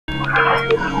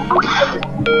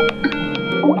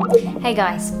Hey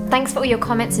guys, thanks for all your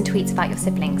comments and tweets about your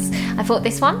siblings. I thought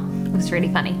this one was really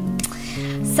funny.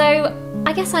 So,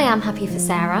 I guess I am happy for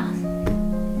Sarah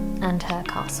and her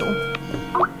castle.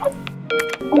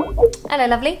 Hello,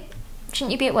 lovely.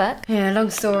 Shouldn't you be at work? Yeah, long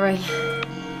story.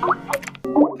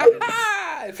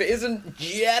 If it isn't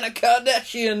Janna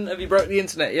Kardashian, have you broke the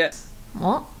internet yet?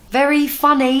 What? Very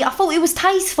funny. I thought it was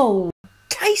tasteful.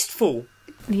 Tasteful?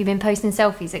 Have you been posting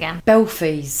selfies again?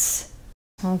 Belfies.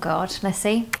 Oh god, let's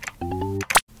see.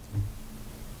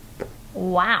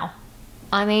 Wow.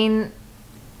 I mean,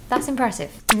 that's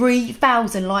impressive.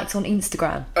 3,000 likes on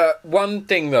Instagram. One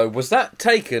thing though, was that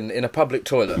taken in a public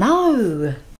toilet?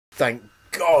 No. Thank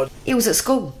God. It was at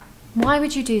school. Why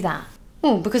would you do that?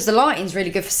 Well, because the lighting's really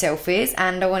good for selfies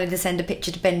and I wanted to send a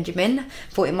picture to Benjamin.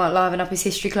 Thought it might liven up his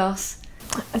history class.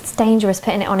 It's dangerous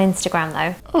putting it on Instagram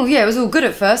though. Oh yeah, it was all good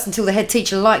at first until the head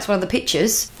teacher likes one of the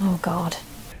pictures. Oh god.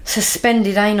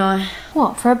 Suspended, ain't I?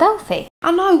 What, for a belfie?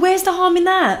 I know, where's the harm in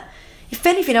that? If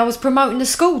anything, I was promoting the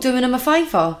school, doing them a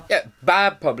favour. Yeah,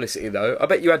 bad publicity though. I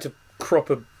bet you had to crop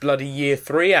a bloody year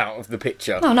 3 out of the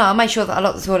picture. Oh no, I made sure that I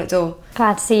locked the toilet door.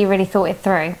 Glad to see you really thought it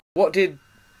through. What did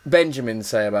Benjamin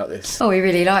say about this? Oh, he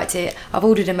really liked it. I've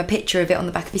ordered him a picture of it on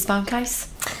the back of his phone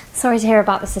case. Sorry to hear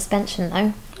about the suspension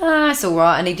though. It's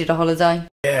alright, I needed a holiday.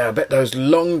 Yeah, I bet those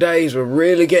long days were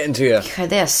really getting to you. Okay,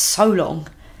 they're so long.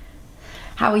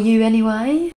 How are you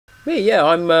anyway? Me, yeah,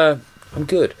 I'm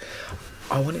good.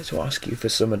 I wanted to ask you for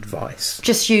some advice.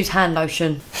 Just use hand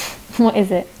lotion. What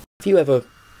is it? Have you ever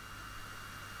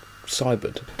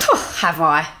cybered? Have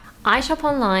I? I shop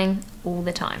online all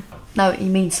the time. No, you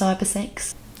mean cyber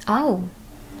sex? Oh,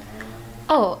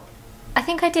 I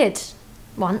think I did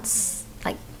once,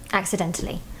 like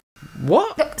accidentally.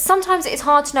 What? Look, sometimes it's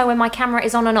hard to know when my camera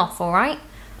is on and off, alright?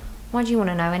 Why do you want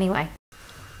to know anyway?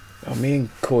 Oh, me and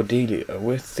Cordelia,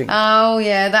 we're thinking... Oh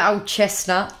yeah, that old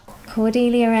chestnut.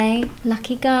 Cordelia, eh?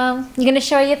 Lucky girl. You're going to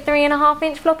show your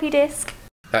 3.5-inch floppy disk?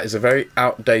 That is a very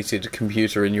outdated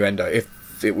computer innuendo.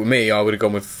 If it were me, I would have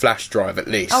gone with flash drive at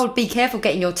least. Oh, be careful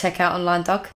getting your tech out online,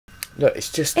 Doug. Look,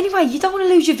 it's just... Anyway, you don't want to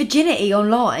lose your virginity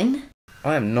online.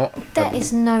 I am not... There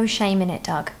is no shame in it,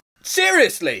 Doug.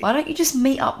 Seriously? Why don't you just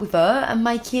meet up with her and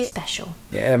make it Special.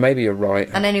 Yeah, maybe you're right.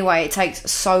 And anyway, it takes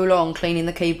so long cleaning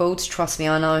the keyboards, trust me,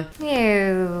 I know.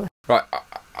 Ew. Right,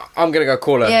 I'm going to go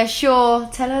call her. Yeah, sure.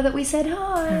 Tell her that we said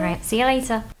hi. Alright, see you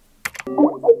later.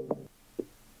 You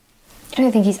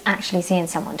don't think he's actually seeing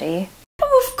someone, do you?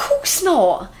 Oh, of course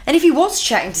not. And if he was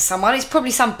chatting to someone, it's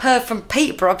probably some perv from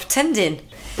Peterborough pretending.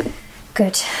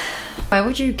 Good. Why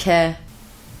would you care?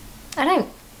 I don't.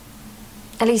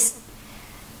 At least,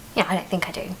 yeah, I don't think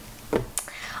I do.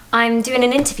 I'm doing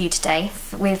an interview today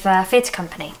with a theatre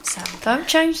company, so... Don't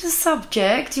change the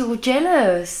subject, you're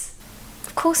jealous.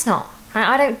 Of course not.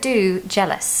 I don't do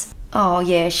jealous. Oh,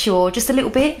 yeah, sure. Just a little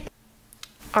bit.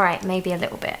 Alright, maybe a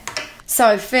little bit.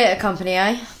 So, theatre company,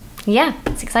 eh? Yeah,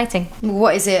 it's exciting.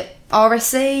 What is it?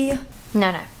 RSC?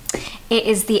 No. It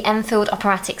is the Enfield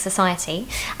Operatic Society,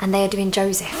 and they are doing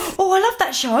Joseph. Oh, I love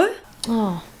that show.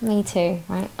 Oh, me too,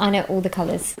 right? I know all the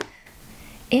colours.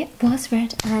 It was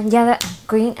red and yellow and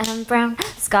green and brown,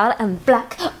 scarlet and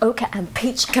black, ochre and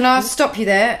peach. Can I stop you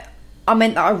there? I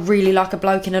meant that I really like a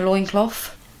bloke in a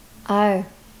loincloth. Oh,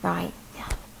 right. Yeah.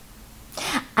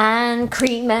 And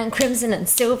cream and crimson and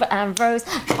silver and rose,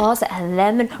 violet and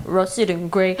lemon, russet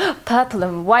and grey, purple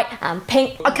and white and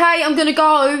pink. Okay, I'm gonna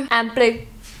go. And blue.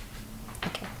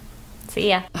 Okay. See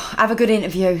ya. Have a good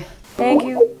interview. Thank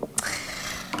you.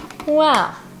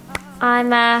 Well, I'm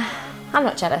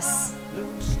not jealous.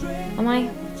 Am I?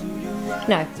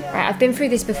 No. Right, I've been through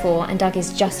this before and Doug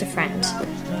is just a friend.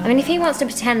 I mean, if he wants to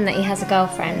pretend that he has a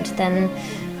girlfriend, then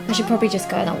I should probably just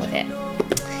go along with it.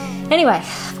 Anyway,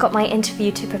 I've got my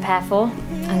interview to prepare for.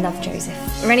 I love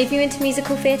Joseph. Are any of you into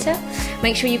musical theatre?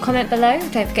 Make sure you comment below.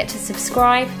 Don't forget to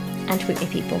subscribe and tweet me,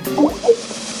 people.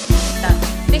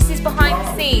 This is behind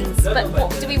the scenes, but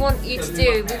what do we want you to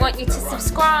do? We want you to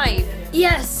subscribe.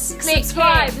 Yes, Click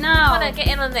subscribe here. now. Come on, get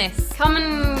in on this. Come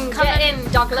in,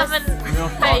 Douglas. Come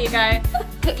and, there you go.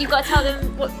 You've got to tell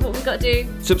them what we've got to do.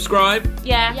 Subscribe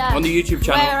Yeah. on the YouTube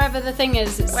channel. Wherever the thing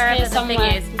is, it's Wherever here the somewhere.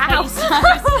 thing is. Ow!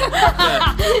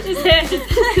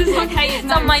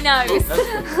 It's on my nose.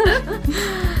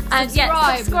 And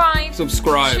yeah,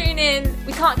 Subscribe. Tune in.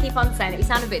 We can't keep on saying it. We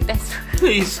sound a bit desperate.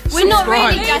 Please, We're not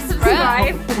really Please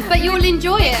desperate, but you'll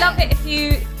enjoy it. Love it if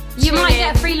you. You might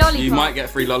get a free lollipop. You might get a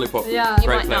free lollipop. Yeah. You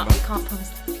Great might not. flavour. We can't promise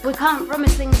that. We can't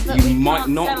promise things that You we might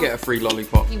can't not sell. get a free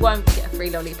lollipop. You won't get a free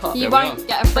lollipop. You There we won't are.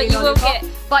 get a free But you will lollipop.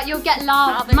 get But you'll get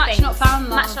love. other Match things. not found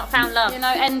love. Match not found love. You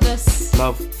know, endless.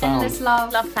 Love found. Endless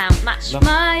love. Love found. Match. Love.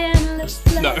 My endless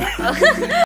No.